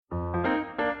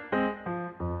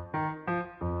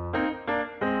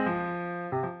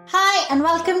and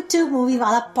welcome to Movie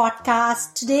Wala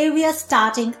podcast. Today we are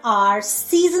starting our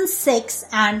season 6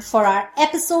 and for our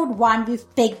episode 1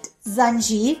 we've picked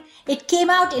Zanjeer. It came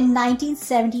out in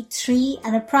 1973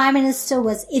 and the Prime Minister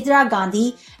was Indira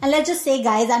Gandhi. And let's just say,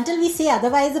 guys, until we say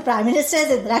otherwise, the Prime Minister is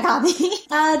Indira Gandhi.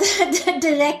 The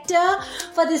director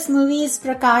for this movie is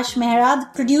Prakash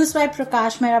Mehra, produced by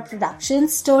Prakash Mehra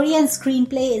Productions. Story and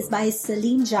screenplay is by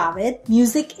Salim Javed.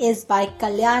 Music is by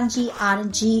Kalyanji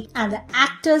Anandji. And the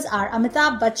actors are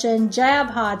Amitabh Bachchan, Jaya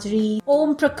Bhadri,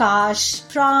 Om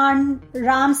Prakash, Pran,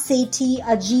 Ram Sethi,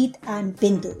 Ajit and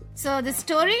Bindu. So the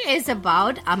story is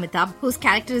about Amitabh, whose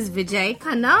character is Vijay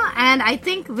Khanna, and I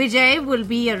think Vijay will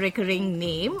be a recurring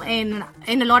name in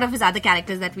a lot of his other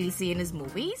characters that we'll see in his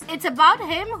movies. It's about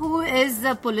him who is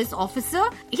a police officer.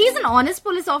 He's an honest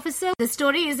police officer. The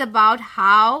story is about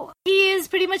how he is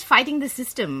pretty much fighting the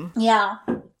system. Yeah.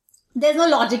 There's no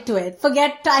logic to it.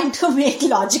 Forget trying to make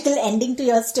logical ending to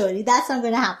your story. That's not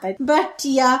going to happen. But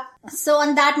yeah. So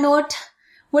on that note,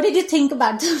 what did you think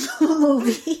about the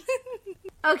movie?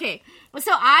 Okay,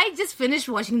 so I just finished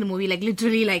watching the movie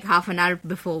literally half an hour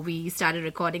before we started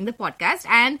recording the podcast,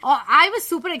 and I was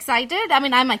super excited. I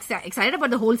mean, I'm excited about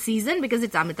the whole season because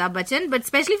it's Amitabh Bachchan, but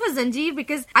especially for Zanjeer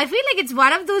because I feel like it's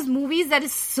one of those movies that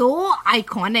is so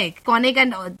iconic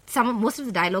and most of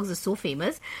the dialogues are so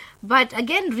famous. But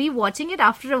again, rewatching it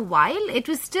after a while, it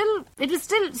was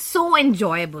still so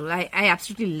enjoyable. I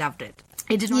absolutely loved it.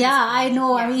 I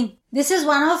know. Yeah. I mean, this is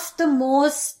one of the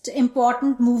most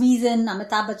important movies in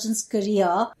Amitabh Bachchan's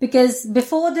career because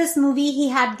before this movie, he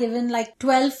had given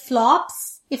 12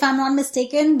 flops. If I'm not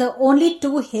mistaken, the only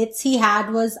 2 hits he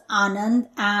had was Anand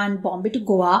and Bombay to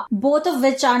Goa, both of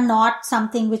which are not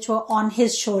something which were on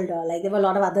his shoulder. There were a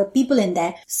lot of other people in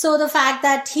there. So the fact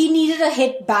that he needed a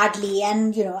hit badly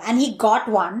and he got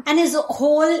one and his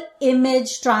whole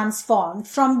image transformed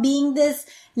from being this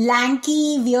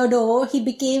lanky weirdo, he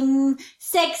became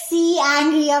sexy,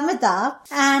 angry Amitabh.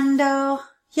 And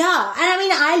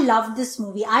I loved this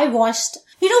movie. I watched,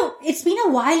 it's been a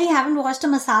while we haven't watched a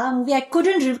masala movie. I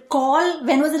couldn't recall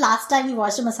when was the last time we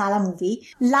watched a masala movie.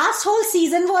 Last whole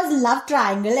season was Love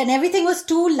Triangle and everything was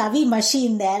too lovey-mushy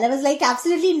in there. There was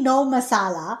absolutely no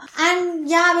masala. And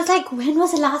I was when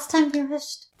was the last time we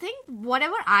watched? I think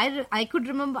whatever I can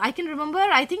remember,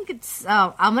 I think it's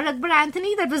Amar Akbar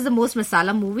Anthony. That was the most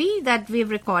masala movie that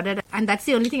we've recorded, and that's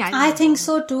the only thing I think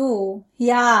so too.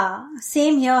 Yeah,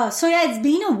 same here. So it's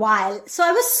been a while. So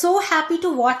I was so happy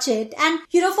to watch it, and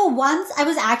for once I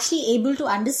was actually able to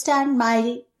understand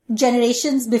my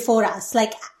generations before us.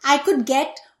 I could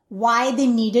get why they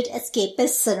needed escapist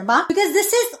cinema because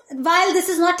this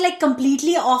is not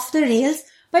completely off the rails.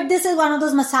 But this is one of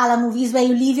those masala movies where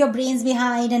you leave your brains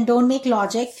behind and don't make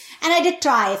logic. And I did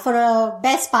try for a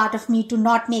best part of me to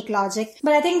not make logic.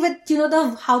 But I think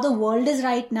with, how the world is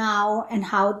right now and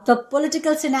how the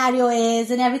political scenario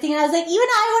is and everything. And I was even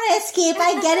I want to escape.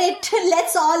 I get it.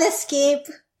 Let's all escape.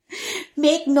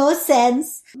 Make no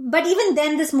sense. But even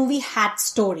then this movie had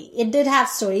story. It did have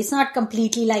story. It's not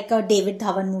completely like a David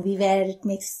Dhawan movie where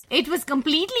it was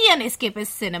completely an escapist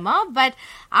cinema, but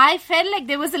I felt like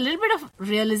there was a little bit of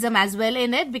realism as well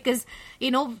in it because,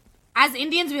 as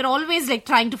Indians, we're always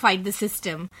trying to fight the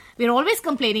system. We're always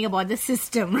complaining about the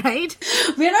system, right?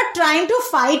 We're not trying to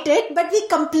fight it, but we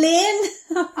complain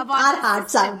about our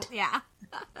hearts out. Yeah.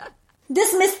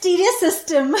 This mysterious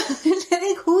system,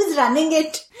 who's running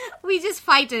it? We just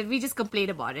fight it. We just complain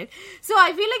about it. So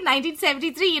I feel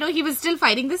 1973, he was still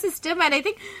fighting the system. And I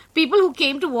think people who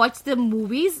came to watch the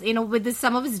movies, with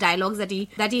some of his dialogues that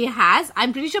he has,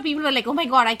 I'm pretty sure people were oh my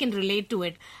God, I can relate to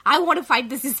it. I want to fight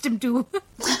the system too.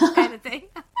 Kind of thing.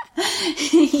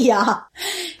 Yeah.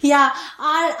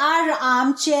 Our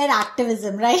armchair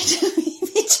activism, right?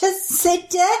 We just sit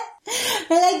there.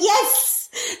 We're yes.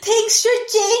 Things should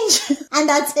change. And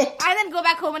that's it. And then go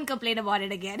back home and complain about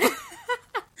it again.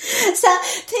 So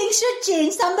things should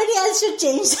change. Somebody else should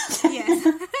change. Yes.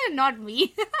 Not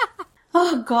me.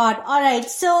 Oh God. Alright.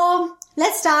 So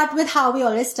let's start with how we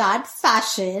always start.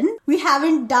 Fashion. We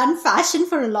haven't done fashion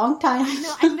for a long time. I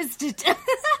know. I missed it.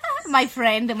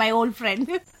 My old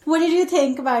friend. What did you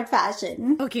think about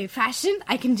fashion? Okay. Fashion.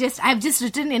 I've just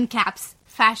written in caps.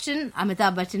 Fashion,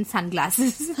 Amitabh Bachchan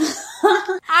sunglasses.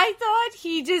 I thought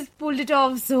he just pulled it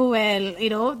off so well.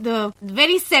 The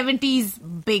very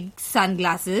 70s big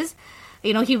sunglasses.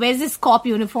 He wears his cop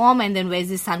uniform and then wears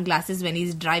his sunglasses when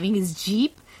he's driving his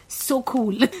Jeep. So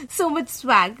cool. So much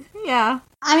swag. Yeah.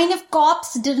 I mean, if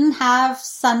cops didn't have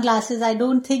sunglasses, I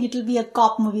don't think it'll be a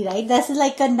cop movie, right? This is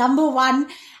a number one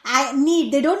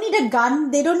need. They don't need a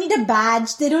gun. They don't need a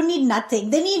badge. They don't need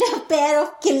nothing. They need a pair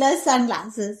of killer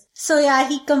sunglasses. So yeah,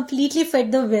 he completely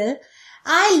fit the bill.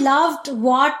 I loved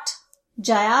what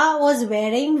Jaya was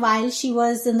wearing while she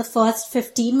was in the first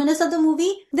 15 minutes of the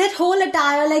movie. That whole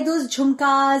attire, like those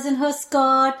jhumkas and her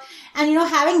skirt. And,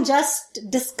 having just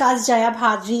discussed Jaya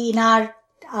Bhadri in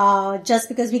our Just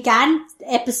Because We Can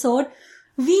episode,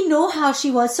 we know how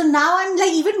she was. So now I'm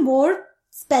like even more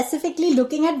specifically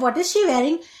looking at what is she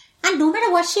wearing. And no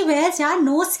matter what she wears,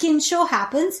 no skin show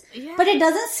happens. Yeah. But it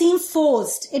doesn't seem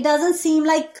forced. It doesn't seem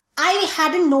like I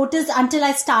hadn't noticed until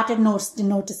I started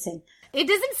noticing. It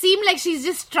doesn't seem like she's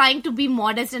just trying to be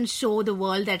modest and show the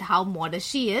world that how modest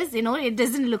she is. It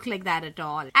doesn't look like that at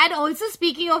all. And also,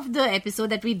 speaking of the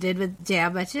episode that we did with Jaya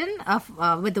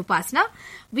Bachchan, with Upasana,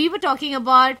 we were talking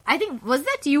about, I think, was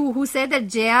that you who said that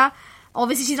Jaya,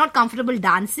 obviously she's not comfortable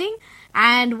dancing.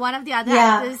 And one of the other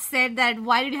actors said that,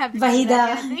 why did you have to do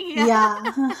that kind of thing?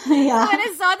 Yeah. So when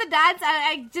I saw the dance,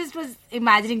 I just was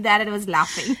imagining that and I was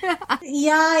laughing.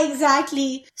 Yeah,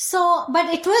 exactly. So, but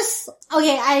it was,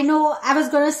 okay, I know I was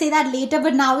going to say that later,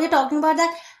 but now we're talking about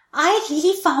that. I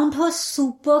really found her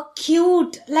super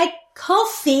cute. Like, her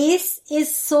face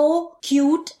is so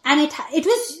cute and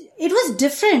it was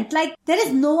different. Like, there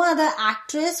is no other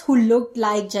actress who looked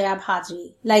like Jaya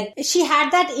Bhadri. Like, she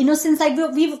had that innocence, like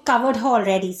we've covered her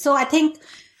already. So I think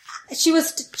she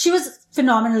was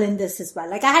phenomenal in this as well.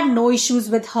 Like, I had no issues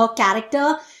with her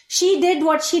character. She did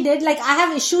what she did. Like, I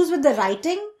have issues with the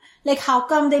writing. Like, how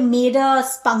come they made a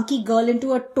spunky girl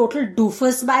into a total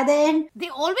doofus by the end? They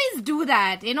always do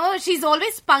that. She's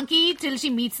always spunky till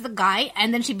she meets the guy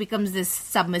and then she becomes this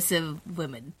submissive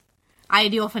woman.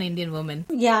 Idea of an Indian woman.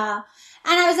 Yeah.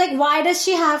 And I was like, why does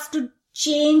she have to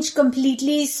change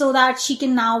completely so that she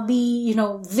can now be,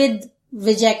 with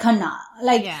Vijay Khanna?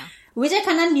 Like, Vijay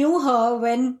Khanna knew her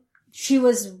when she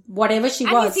was whatever she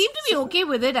was. And he seemed to be okay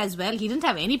with it as well. He didn't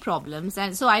have any problems.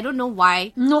 And so I don't know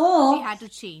why she had to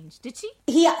change. Did she?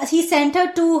 He sent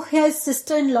her to his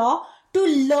sister-in-law to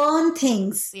learn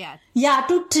things. Yeah. Yeah,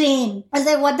 to train. I was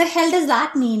like, what the hell does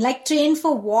that mean? Like, train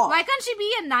for what? Why can't she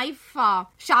be a knife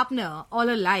sharpener all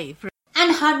her life?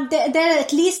 And there are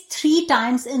at least 3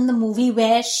 times in the movie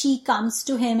where she comes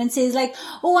to him and says like,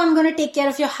 oh, I'm going to take care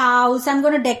of your house. I'm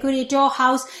going to decorate your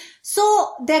house.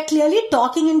 So they're clearly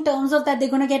talking in terms of that they're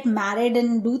going to get married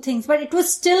and do things, but it would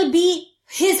still be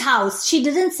his house. She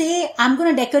didn't say, I'm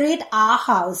going to decorate our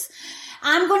house.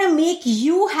 I'm going to make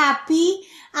you happy.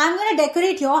 I'm going to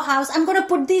decorate your house. I'm going to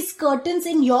put these curtains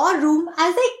in your room. I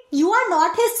was like, you are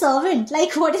not his servant.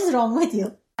 Like, what is wrong with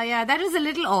you? Yeah, that was a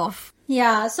little off.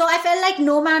 Yeah, so I felt like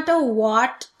no matter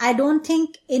what, I don't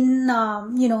think in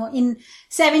 70s,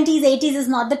 80s is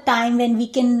not the time when we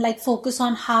can like focus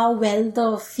on how well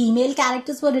the female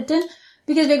characters were written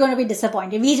because we're going to be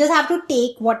disappointed. We just have to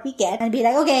take what we get and be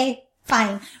like, okay,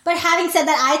 fine. But having said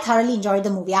that, I thoroughly enjoyed the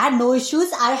movie. I had no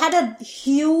issues. I had a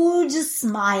huge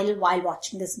smile while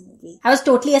watching this movie. I was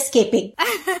totally escaping.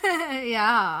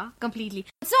 Yeah, completely.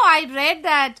 So I read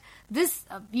that this,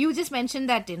 you just mentioned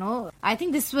that, I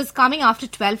think this was coming after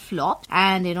 12 flops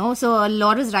and, so a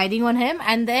lot was riding on him.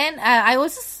 And then I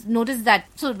also noticed that,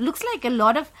 so it looks like a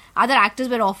lot of other actors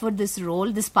were offered this role,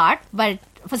 this part, but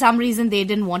for some reason they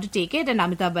didn't want to take it and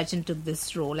Amitabh Bachchan took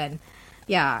this role and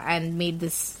made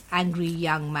this angry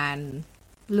young man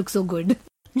look so good.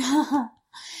 And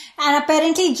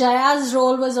apparently Jaya's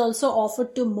role was also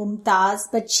offered to Mumtaz,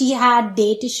 but she had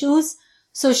date issues.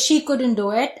 So she couldn't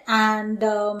do it and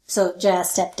so Jaya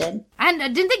stepped in. And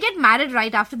didn't they get married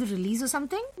right after the release or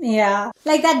something? Yeah.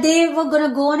 Like that they were going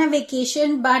to go on a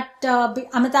vacation but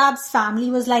Amitabh's family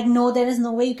was like, no, there is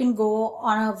no way you can go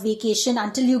on a vacation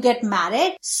until you get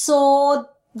married. So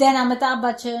then Amitabh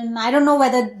Bachchan, I don't know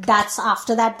whether that's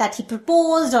after that he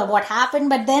proposed or what happened,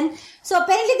 but then, so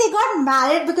apparently they got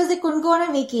married because they couldn't go on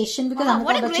a vacation because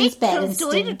Amitabh Bachchan's parents didn't.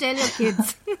 What a great story to tell your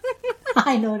kids.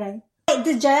 I know, right?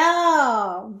 The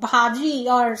Jaya Bhadri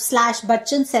or /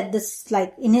 Bachchan said this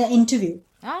like in an interview.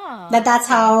 That's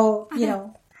how,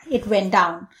 it went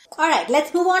down. Alright,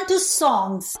 let's move on to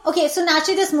songs. Okay, so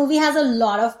naturally this movie has a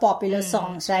lot of popular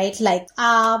songs, right? Like,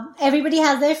 everybody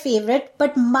has their favorite,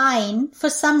 but mine, for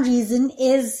some reason,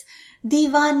 is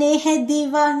Deewane hai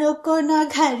deewaano ko na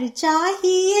ghar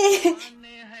chahiye.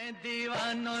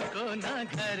 दीवानों को ना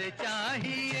घर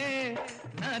चाहिए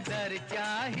ना दर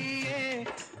चाहिए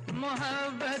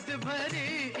मोहब्बत भरी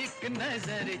एक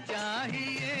नजर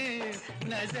चाहिए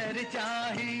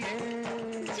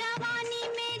जवानी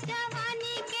में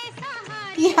जवानी के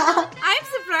सहारे. Yeah, I'm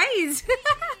surprised.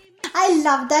 I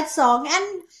love that song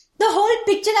and the whole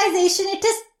picturization.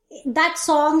 That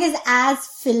song is as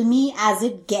filmy as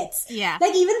it gets. Yeah.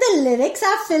 Like even the lyrics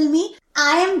are filmy.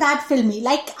 I am that filmy.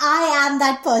 Like I am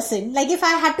that person. Like if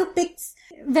I had to pick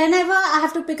whenever I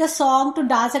have to pick a song to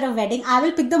dance at a wedding, I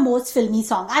will pick the most filmy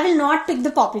song. I will not pick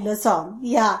the popular song.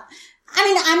 Yeah. I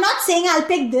mean, I'm not saying I'll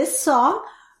pick this song,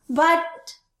 but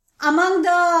among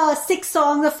the 6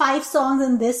 songs, the 5 songs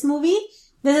in this movie,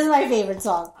 this is my favorite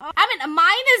song. I mean,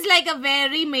 mine is like a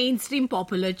very mainstream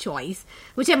popular choice,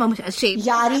 which I'm ashamed.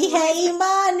 Yari hai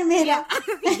iman mera.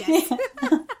 Yes.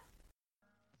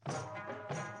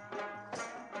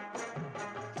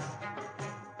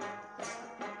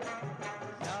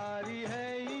 यारी है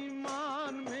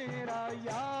ईमान मेरा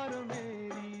यार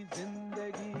मेरी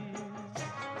जिंदगी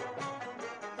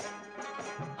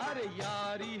अरे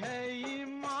यारी है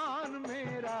ईमान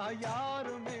मेरा यार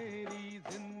मेरी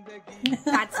जिंदगी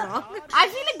That song. I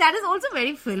feel like that is also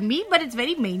very filmy, but it's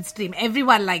very mainstream.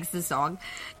 Everyone likes the song,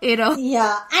 you know.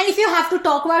 Yeah. And if you have to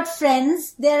talk about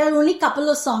Friends, there are only a couple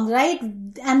of songs, right?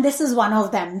 And this is one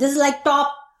of them. This is like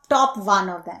top one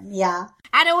of them. Yeah.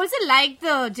 And I also like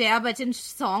the Jaya Bachchan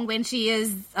song when she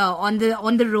is on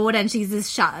the road and she's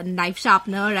this knife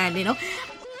sharpener and, you know.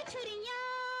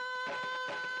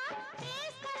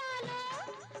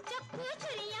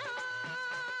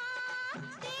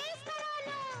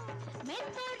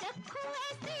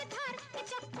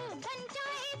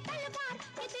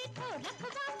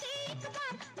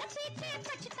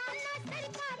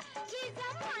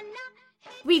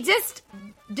 We just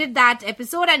did that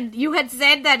episode and you had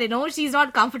said that, you know, she's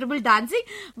not comfortable dancing,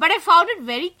 but I found it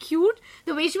very cute.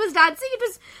 The way she was dancing, it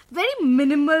was very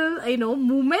minimal, you know,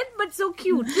 movement, but so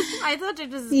cute. I thought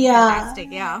it was fantastic,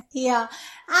 yeah. Yeah.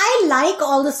 I like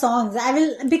all the songs.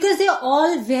 Because they're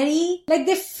all very, like,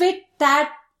 they fit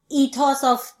that ethos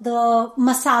of the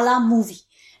masala movie.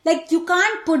 Like, you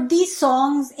can't put these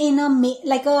songs in a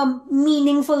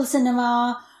meaningful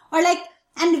cinema or like,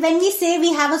 and when we say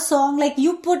we have a song, like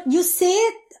you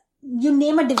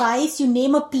name a device, you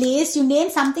name a place, you name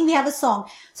something, we have a song.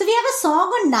 So we have a song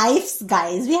on knives,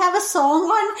 guys. We have a song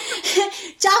on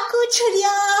chaku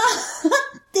churiya,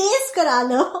 tez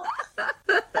karalo.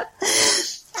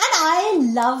 And I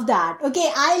love that.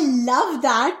 Okay, I love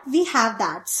that. We have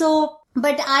that. So,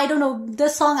 but I don't know, the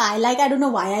song I don't know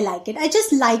why I like it. I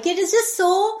just like it. It's just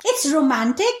it's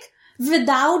romantic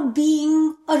without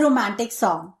being a romantic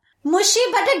song. Mushy,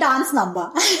 but a dance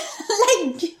number.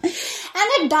 And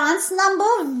a dance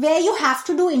number where you have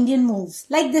to do Indian moves.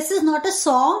 Like, this is not a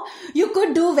song you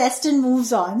could do Western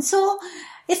moves on. So,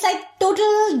 it's like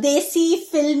total desi,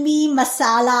 filmy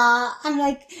masala. I'm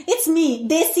like, it's me.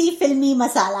 Desi, filmy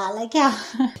masala. Like, yeah,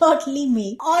 totally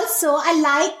me. Also, I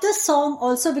like the song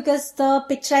also because the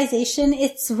picturization,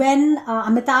 it's when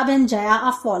Amitabh and Jaya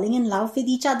are falling in love with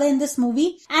each other in this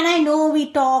movie. And I know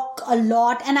we talk a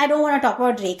lot and I don't want to talk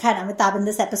about Rekha and Amitabh in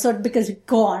this episode because we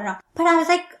go on. But I was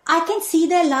like, I can see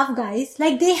their love, guys.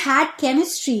 Like, they had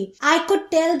chemistry. I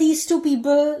could tell these two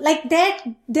people, like,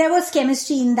 there was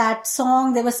chemistry in that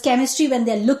song. There was chemistry when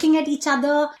they're looking at each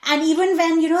other. And even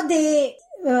when, you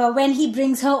know, when he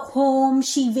brings her home,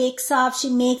 she wakes up, she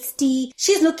makes tea,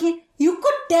 she's looking, you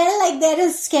could tell, like, there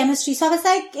is chemistry. So I was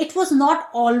like, it was not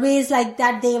always like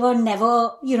that. They were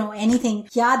never, you know, anything.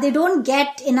 Yeah, they don't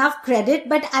get enough credit,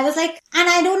 but I was like, and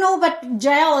I don't know, but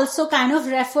Jaya also kind of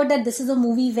referred that this is a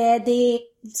movie where they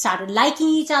started liking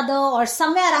each other or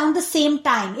somewhere around the same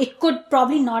time. It could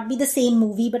probably not be the same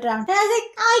movie, but around. And I was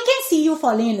like, I can see you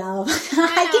falling in love.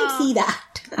 I can see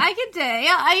that. I can tell.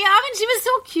 Yeah, I mean, she was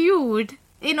so cute.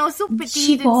 You know, so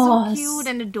petite and so cute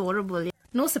and adorable.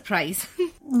 No surprise.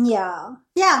 Yeah.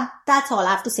 Yeah, that's all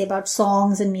I have to say about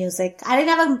songs and music. I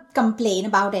didn't have a complaint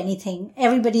about anything.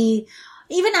 Everybody,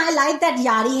 even I like that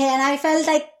Yari hai, and I felt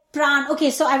like Pran.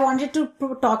 Okay, so I wanted to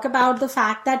talk about the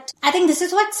fact that I think this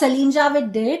is what Salim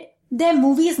Javed did. Their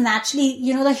movies naturally,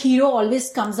 you know, the hero always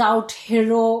comes out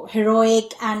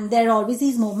heroic, and there are always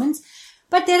these moments.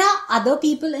 But there are other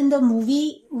people in the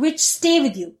movie which stay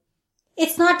with you.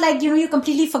 It's not like, you know, you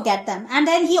completely forget them. And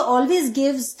then he always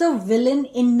gives the villain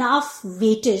enough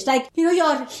weightage. Like, you know,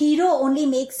 your hero only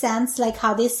makes sense, like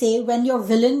how they say, when your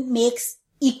villain makes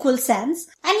equal sense.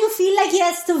 And you feel like,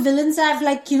 yes, the villains have,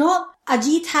 like, you know,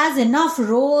 Ajit has enough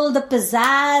role, the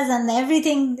pizzazz and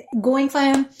everything going for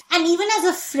him. And even as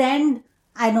a friend,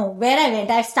 I know where I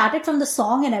went. I started from the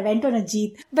song and I went on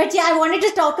Ajit. But yeah, I wanted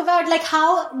to talk about like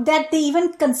how that they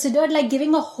even considered like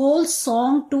giving a whole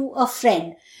song to a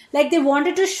friend. Like, they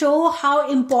wanted to show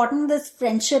how important this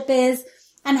friendship is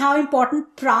and how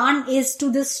important Pran is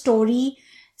to this story.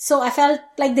 So I felt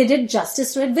like they did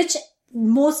justice to it, which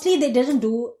mostly they didn't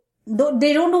do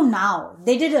they don't do now.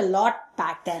 They did a lot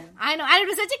back then. I know, and it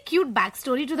was such a cute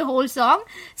backstory to the whole song.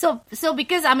 So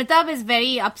because Amitabh is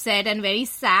very upset and very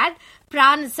sad,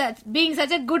 Pran, being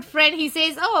such a good friend, he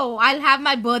says, "Oh, I'll have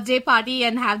my birthday party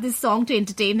and have this song to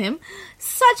entertain him."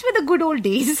 Such were the good old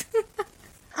days.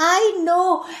 I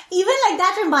know. Even like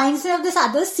that reminds me of this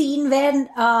other scene where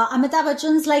Amitabh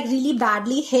Bachchan's like really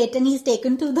badly hit and he's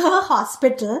taken to the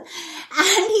hospital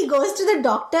and he goes to the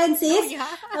doctor and says,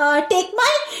 take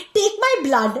my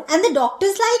blood. And the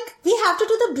doctor's like, we have to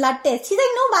do the blood test. He's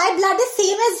like, no, my blood is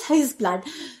same as his blood.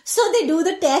 So they do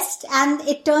the test and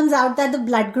it turns out that the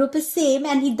blood group is same.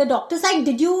 And the doctor's like,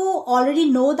 did you already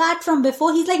know that from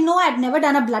before? He's like, no, I'd never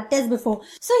done a blood test before.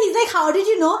 So he's like, how did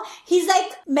you know? He's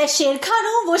like, मैं शेर खान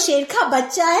हूँ, वो शेर का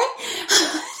बच्चा है.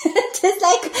 Just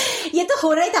like, ये तो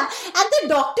हो रहा ही था. And the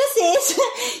doctor says,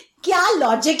 क्या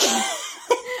logic है?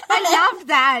 I loved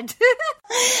that.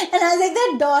 And I was like,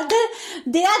 the daughter,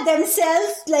 they are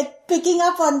themselves like picking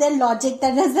up on their logic.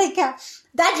 That was like,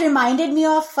 that reminded me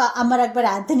of Amar Akbar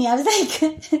Anthony. I was like,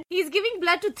 he's giving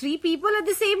blood to 3 people at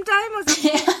the same time or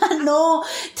something? No,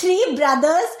 3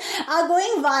 brothers are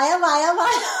going via.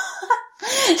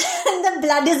 And the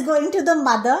blood is going to the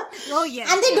mother. Oh,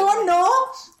 yes. And they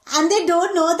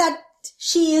don't know that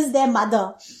she is their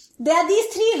mother. There are these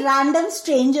 3 random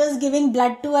strangers giving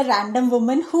blood to a random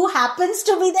woman who happens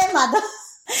to be their mother.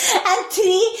 And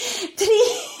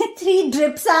three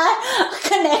drips are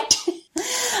connected.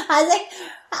 I was like,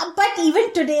 but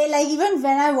even today, like even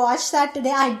when I watch that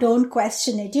today, I don't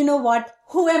question it. You know what?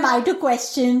 Who am I to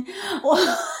question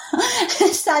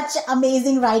such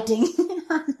amazing writing?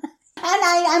 And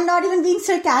I'm not even being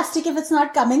sarcastic if it's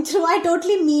not coming through. I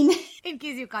totally mean it. In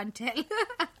case you can't tell.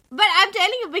 But I'm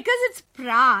telling you, because it's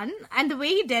Pran and the way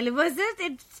he delivers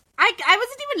it, I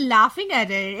wasn't even laughing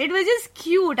at it. It was just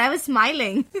cute. I was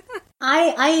smiling.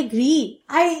 I agree.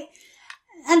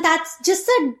 And that's just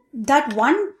that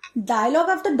one dialogue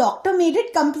of the doctor made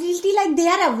it completely like they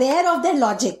are aware of their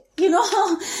logic. You know,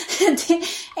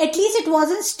 at least it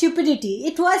wasn't stupidity.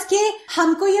 It was ke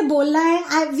humko ye bolna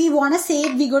hai, we want to say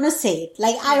it, we're going to say it.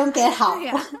 Like, I don't care how.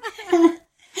 Yeah.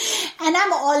 And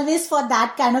I'm always for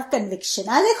that kind of conviction.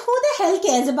 I was like, who the hell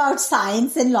cares about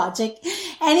science and logic?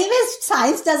 Anyways,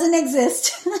 science doesn't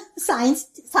exist.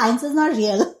 Science is not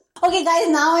real. Okay, guys,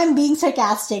 now I'm being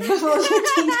sarcastic before you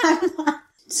think I'm not.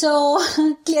 So,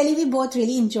 clearly we both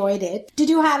really enjoyed it. Did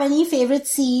you have any favorite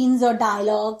scenes or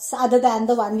dialogues other than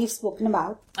the one we've spoken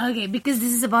about? Okay, because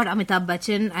this is about Amitabh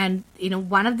Bachchan and, you know,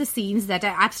 one of the scenes that I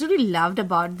absolutely loved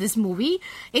about this movie,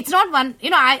 it's not one, you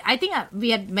know, I think we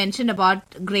had mentioned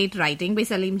about great writing by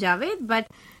Salim Javed, but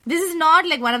this is not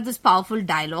like one of those powerful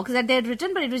dialogues that they had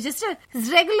written, but it was just a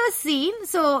regular scene.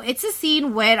 So it's a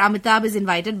scene where Amitabh is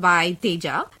invited by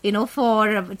Teja, you know,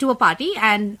 to a party,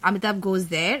 and Amitabh goes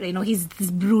there. You know, he's this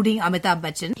brooding Amitabh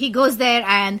Bachchan. He goes there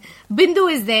and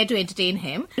Bindu is there to entertain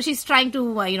him. She's trying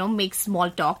to, make small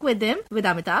talk with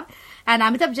Amitabh. And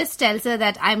Amitabh just tells her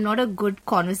that I'm not a good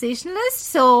conversationalist.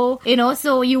 So,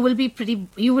 so you will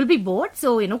be bored.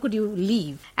 So, could you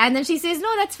leave? And then she says,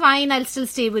 no, that's fine. I'll still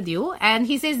stay with you. And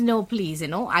he says, no, please,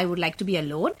 I would like to be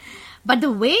alone. But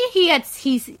the way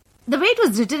the way it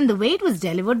was written, the way it was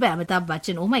delivered by Amitabh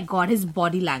Bachchan, oh my God, his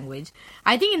body language.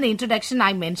 I think in the introduction,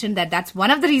 I mentioned that that's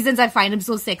one of the reasons I find him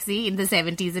so sexy in the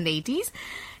 70s and 80s.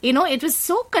 It was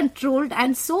so controlled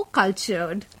and so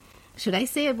cultured. Should I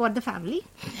say about the family?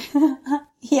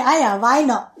 Yeah, why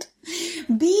not?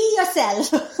 Be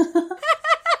yourself.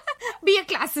 Be a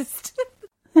classist.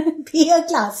 Be a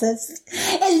classist.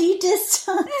 Elitist.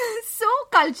 So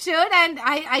cultured, and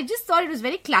I just thought it was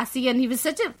very classy, and he was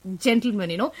such a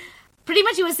gentleman, Pretty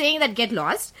much he was saying that get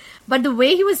lost, but the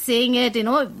way he was saying it,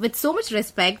 with so much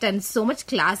respect and so much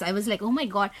class, I was like, oh my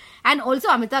God. And also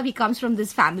Amitabh, he comes from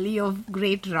this family of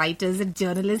great writers and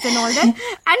journalists and all that,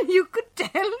 and you could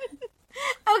tell.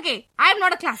 Okay, I'm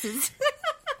not a classist.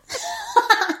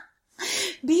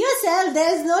 Be yourself.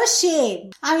 There's no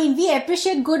shame. I mean, we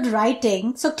appreciate good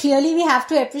writing. So clearly we have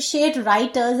to appreciate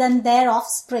writers and their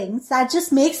offsprings. That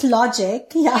just makes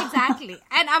logic. Yeah. Exactly.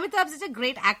 And Amitabh's such a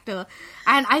great actor.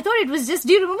 And I thought it was just,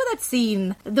 do you remember that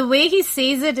scene? The way he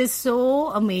says it is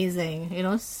so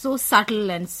amazing. So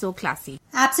subtle and so classy.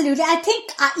 Absolutely. I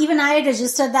think even I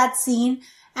registered that scene.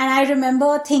 And I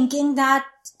remember thinking that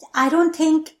I don't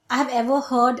think I've ever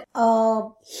heard a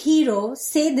hero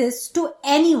say this to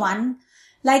anyone.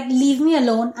 Like, leave me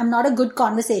alone. I'm not a good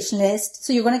conversationalist.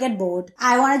 So you're going to get bored.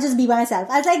 I want to just be by myself.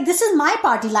 I was like, this is my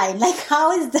party line. Like,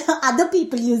 how is the other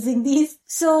people using these?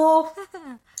 So,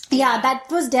 yeah, that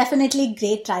was definitely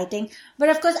great writing. But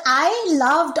of course, I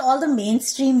loved all the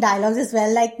mainstream dialogues as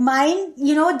well. Like mine,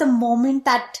 the moment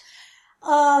that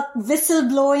a whistle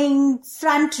blowing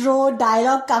front row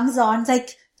dialogue comes on. It's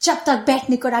like, जब तक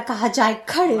बैठने को ना कहा जाए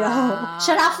खड़े रहो,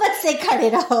 शराफत से खड़े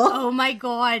रहो. Oh my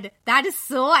god, that is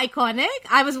so iconic.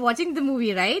 I was watching the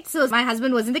movie, right? So my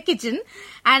husband was in the kitchen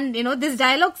and, this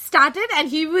dialogue started and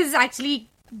he was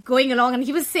actually going along and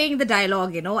he was saying the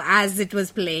dialogue, as it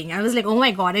was playing. I was like, oh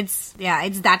my god, it's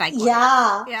that iconic.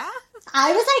 Yeah.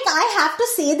 I was like, I have to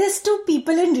say this to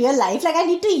people in real life. Like, I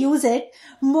need to use it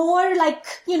more, like,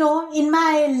 in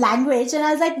my language. And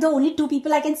I was like, the only two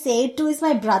people I can say it to is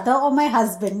my brother or my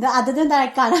husband. Other than that, I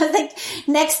can't. I was like,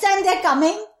 next time they're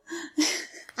coming,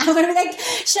 I'm going to be like,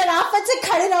 शराफत से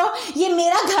खड़े रहो, ये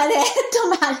मेरा घर है,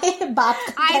 तुम्हारे बाप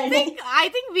का घर है. I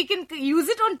think we can use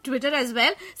it on Twitter as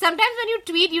well. Sometimes when you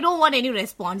tweet, you don't want any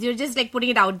response. You're just like putting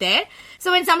it out there.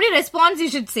 So when somebody responds, you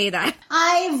should say that.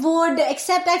 I would,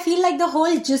 except I feel like the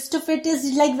whole gist of it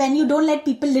is like when you don't let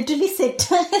people literally sit.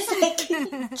 It's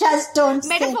like, just don't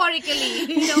sit. Metaphorically,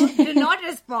 do not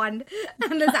respond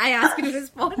unless I ask you to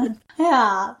respond.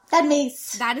 Yeah,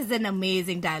 that is an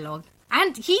amazing dialogue.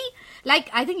 And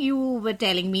I think you were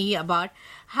telling me about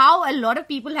how a lot of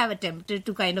people have attempted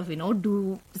to kind of,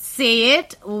 say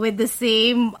it with the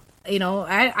same, I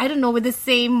don't know, with the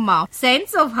same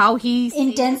sense of how he...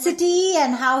 Intensity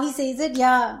and how he says it,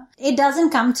 yeah. It doesn't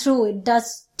come through. It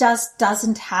just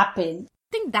doesn't happen.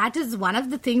 I think that is one of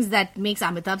the things that makes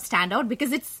Amitabh stand out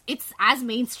because it's as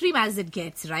mainstream as it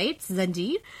gets, right?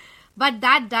 Zanjeer. But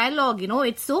that dialogue,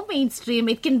 it's so mainstream.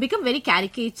 It can become very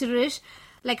caricaturish.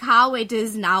 Like how it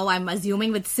is now, I'm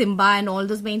assuming, with Simba and all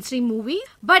those mainstream movies.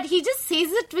 But he just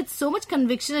says it with so much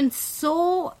conviction and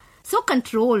so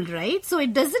controlled, right? So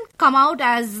it doesn't come out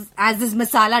as this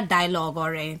masala dialogue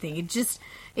or anything. It just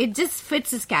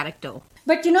fits his character.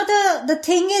 But the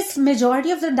thing is, majority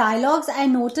of the dialogues I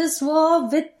noticed were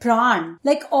with Pran.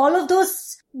 Like all of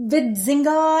those with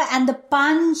Zinger and the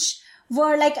punch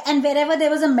were like, and wherever there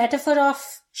was a metaphor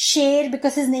of Sher,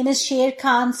 because his name is Sher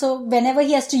Khan, so whenever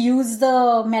he has to use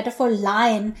the metaphor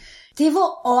lion, they were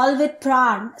all with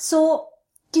Pran. So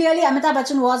clearly Amitabh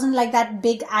Bachchan wasn't like that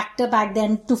big actor back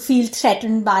then to feel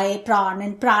threatened by Pran,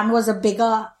 and Pran was a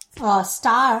bigger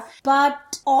star.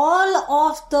 But all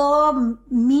of the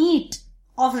meat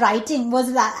of writing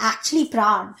was actually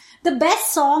Pran. The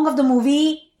best song of the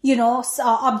movie,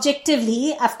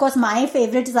 objectively, of course my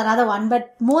favorite is another one,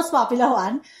 but most popular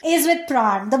one is with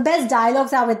Pran. The best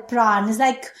dialogues are with Pran. It's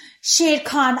like, शेर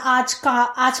खान आज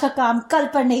का काम कल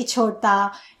पर नहीं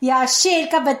छोड़ता, या शेर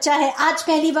का बच्चा है, आज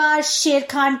पहली बार शेर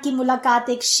खान की मुलाकात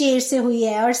एक शेर से हुई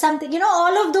है, or something,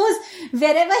 all of those,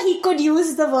 wherever he could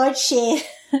use the word शेर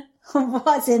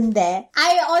was in there.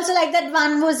 I also like that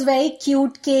one was very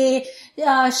cute के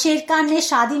शेर खान ने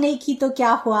शादी नहीं की तो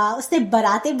क्या हुआ, उसने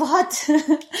बारातें बहुत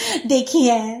देखी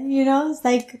है, it's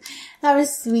like, that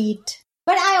was sweet.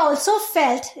 But I also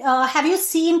felt, have you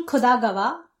seen Khuda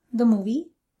Gawah, the movie?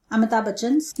 Amitabh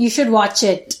Bachchan's? You should watch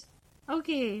it.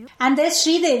 Okay. And there's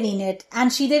Sridevi in it. And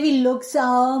Sridevi looks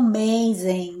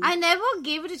amazing. I never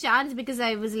gave it a chance because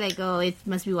I was like, oh, it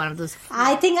must be one of those.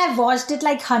 I think I've watched it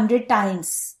like 100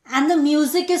 times. And the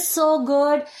music is so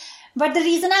good. But the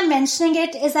reason I'm mentioning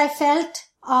it is I felt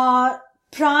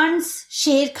Pran's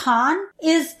Sher Khan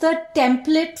is the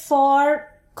template for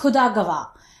Khuda Gawah.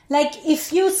 Like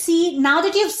if you see, now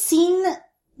that you've seen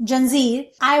Zanjeer,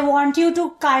 I want you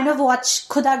to kind of watch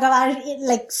Khuda Gawah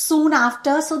like soon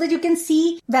after so that you can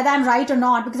see whether I'm right or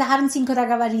not, because I haven't seen Khuda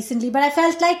Gawah recently. But I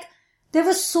felt like there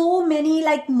were so many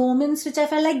like moments which I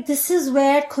felt like this is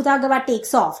where Khuda Gawah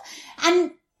takes off.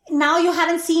 And now you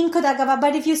haven't seen Khuda Gawah,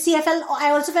 but if you see, I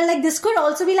also felt like this could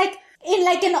also be like in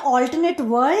like an alternate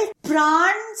world.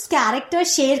 Pran's character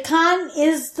Sher Khan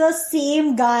is the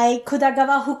same guy, Khuda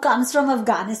Gawah, who comes from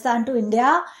Afghanistan to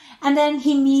India. And then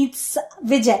he meets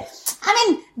Vijay. I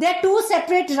mean, they're two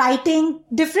separate writing.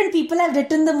 Different people have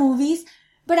written the movies.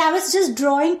 But I was just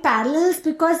drawing parallels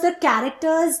because the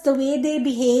characters, the way they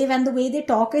behave and the way they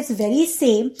talk is very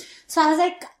same. So I was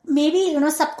like, maybe,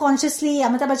 subconsciously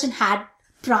Amitabh Bachchan had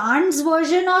Pran's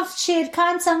version of Sher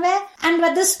Khan somewhere.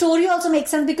 But the story also makes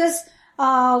sense because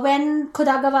when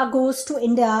Khuda Gawah goes to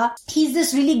India, he's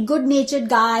this really good-natured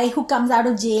guy who comes out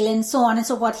of jail and so on and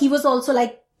so forth. He was also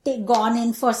like gone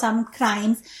in for some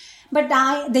crimes, but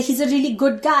he's a really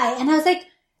good guy. And I was like,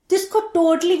 this could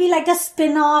totally be like a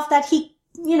spin-off that he,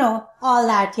 all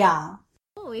that, yeah.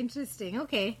 Oh, interesting.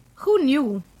 Okay. Who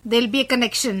knew? There'll be a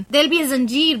connection. There'll be a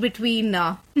Zanjeer between,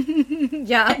 yeah.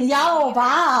 Yeah,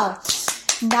 wow.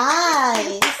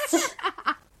 Nice.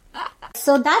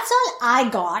 So that's all I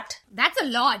got. That's a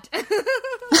lot.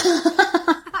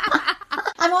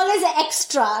 I'm always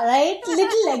extra, right?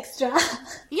 Little extra.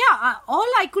 Yeah, all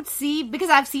I could see, because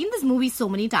I've seen this movie so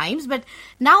many times, but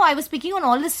now I was picking on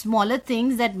all the smaller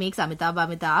things that makes Amitabh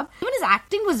Amitabh. Even his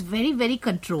acting was very, very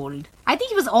controlled. I think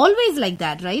he was always like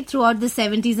that, right? Throughout the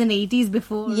 70s and 80s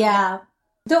before. Yeah.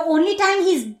 The only time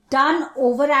he's done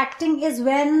overacting is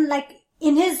when, like,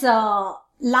 in his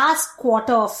last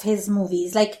quarter of his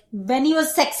movies. Like, when he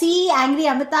was sexy, angry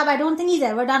Amitabh, I don't think he's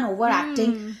ever done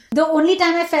overacting. The only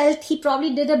time I felt he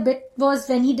probably did a bit was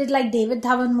when he did, like, David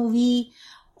Dhawan movie.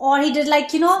 Or he did,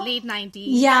 like, Late 90s.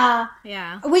 Yeah.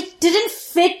 Yeah. Which didn't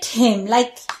fit him.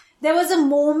 Like, there was a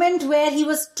moment where he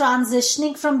was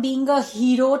transitioning from being a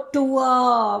hero to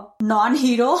a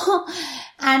non-hero.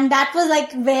 And that was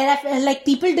like where I felt like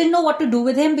people didn't know what to do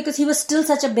with him because he was still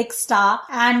such a big star.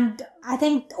 And I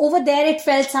think over there it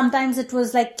felt sometimes it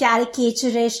was like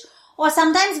caricaturish. Or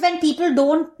sometimes when people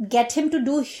don't get him to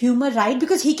do humor right,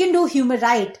 because he can do humor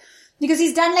right. Because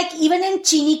he's done like, even in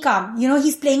Chini Kam,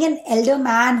 he's playing an elder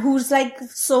man who's like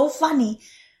so funny.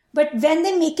 But when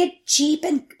they make it cheap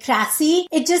and crassy,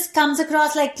 it just comes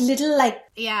across like little like...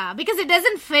 Yeah, because it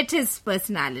doesn't fit his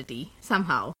personality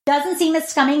somehow. Doesn't seem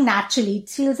it's coming naturally. It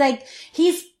feels like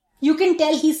you can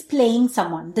tell he's playing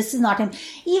someone. This is not him.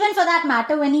 Even for that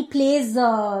matter, when he plays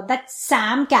that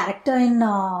Sam character in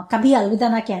Kabhi Alvida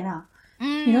Na Kehna,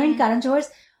 in Karan Johar's,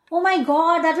 oh my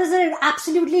god, that was an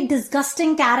absolutely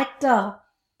disgusting character.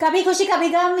 Kabhi Khushi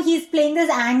Kabhi Gum, he's playing this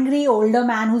angry older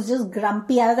man who's just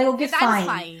grumpy. I was like, okay, That's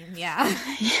fine. Yeah.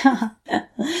 Yeah.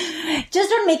 Just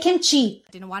don't make him cheap.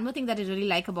 One more thing that I really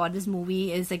like about this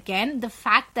movie is, again, the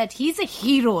fact that he's a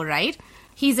hero, right?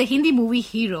 He's a Hindi movie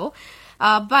hero.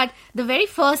 But the very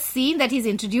first scene that he's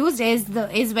introduced is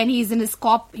when he's in his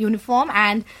cop uniform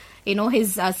and,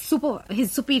 his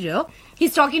superior.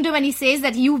 He's talking to him and he says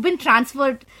that you've been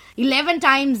transferred 11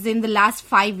 times in the last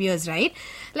 5 years, right?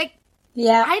 Like,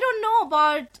 yeah. I don't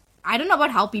know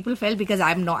about how people felt because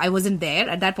I wasn't there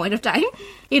at that point of time,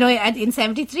 in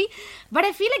 73. But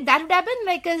I feel like that would have been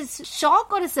like a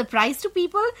shock or a surprise to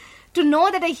people to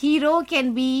know that a hero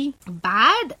can be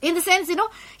bad. In the sense,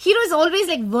 hero is always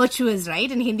like virtuous, right?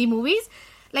 In Hindi movies.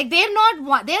 Like they're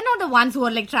not the ones who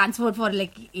are like transferred for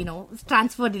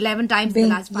transferred 11 times in the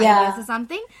last 5 years or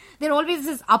something. They're always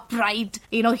this upright,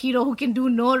 hero who can do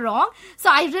no wrong. So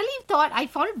I really I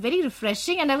found it very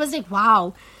refreshing, and I was like,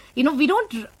 wow, I don't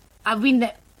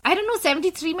know,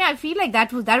 73 I feel like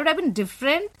that would have been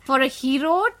different for a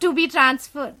hero to be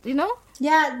transferred,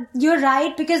 Yeah, you're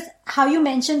right, because how you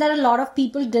mentioned that a lot of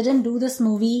people didn't do this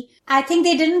movie. I think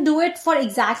they didn't do it for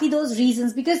exactly those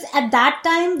reasons, because at that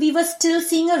time we were still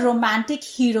seeing a romantic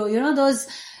hero, those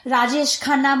Rajesh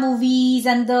Khanna movies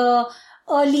and the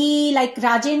early like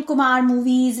Rajen Kumar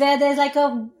movies where there's like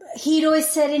a hero is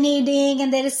serenading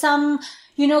and there is some,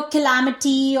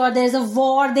 calamity or there's a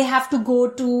war they have to go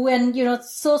to and,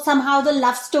 so somehow the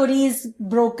love story is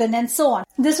broken and so on.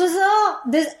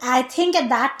 I think at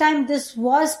that time this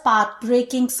was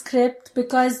path-breaking script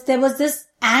because there was this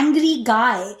angry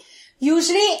guy.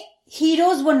 Usually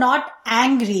heroes were not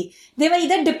angry. They were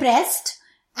either depressed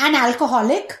and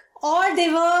alcoholic or they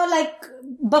were like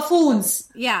buffoons.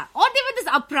 Yeah. Or they were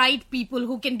just upright people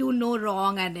who can do no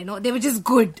wrong and, they were just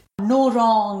good. No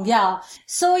wrong, yeah.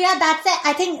 So yeah,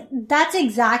 I think that's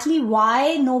exactly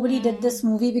why nobody did this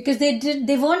movie, because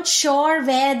they weren't sure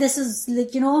where this is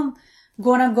like,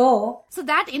 gonna go. So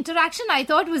that interaction I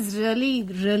thought was really,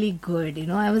 really good.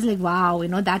 I was like, wow,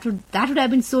 that would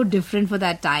have been so different for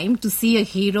that time to see a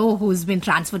hero who's been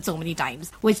transferred so many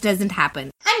times, which doesn't happen.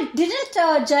 And didn't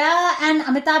Jaya and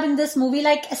Amitabh in this movie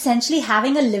like essentially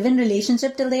having a live-in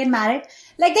relationship till they get married?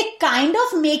 Like they kind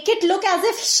of make it look as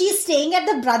if she's staying at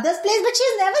the brother's place, but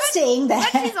she's never staying there.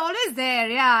 But she's always there,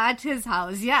 yeah, at his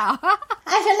house, yeah. I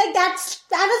felt like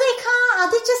I was like,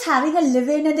 are they just having a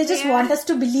live-in and they just want us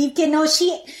to believe,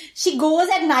 she goes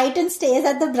at night and stays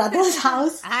at the brother's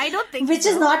house? I don't think Which so.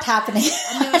 is not happening.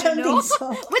 No, I don't think so.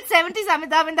 With 70s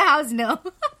Amitabh in the house, no.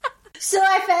 So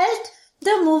I felt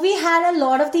the movie had a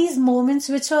lot of these moments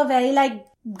which were very like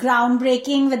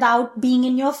groundbreaking without being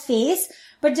in your face.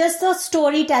 But just the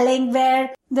storytelling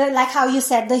where like how you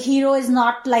said, the hero is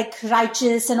not like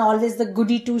righteous and always the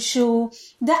goody two shoe.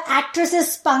 The actress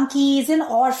is spunky, is an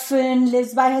orphan,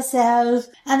 lives by herself.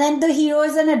 And then the hero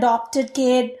is an adopted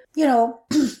kid,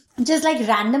 just like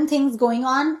random things going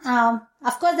on.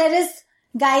 Of course there is,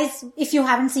 guys, if you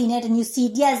haven't seen it and you see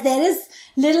it, yes, there is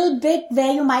little bit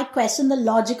where you might question the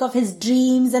logic of his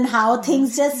dreams and how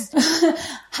things just,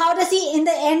 how does he in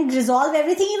the end resolve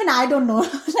everything? Even I don't know.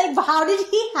 Like,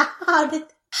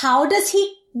 how does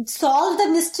he solve the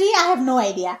mystery? I have no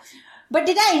idea. But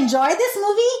did I enjoy this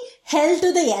movie? Hell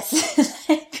to the yes.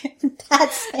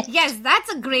 That's it. Yes,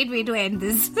 that's a great way to end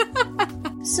this.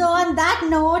 So on that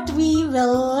note, we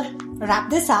will wrap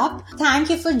this up. Thank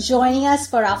you for joining us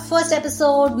for our first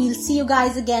episode. We'll see you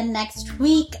guys again next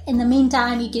week. In the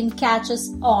meantime, you can catch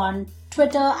us on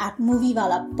Twitter at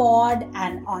MovieWalaPod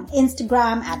and on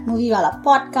Instagram at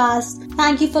MovieWalaPodcast.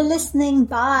 Thank you for listening.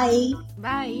 Bye.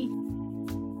 Bye.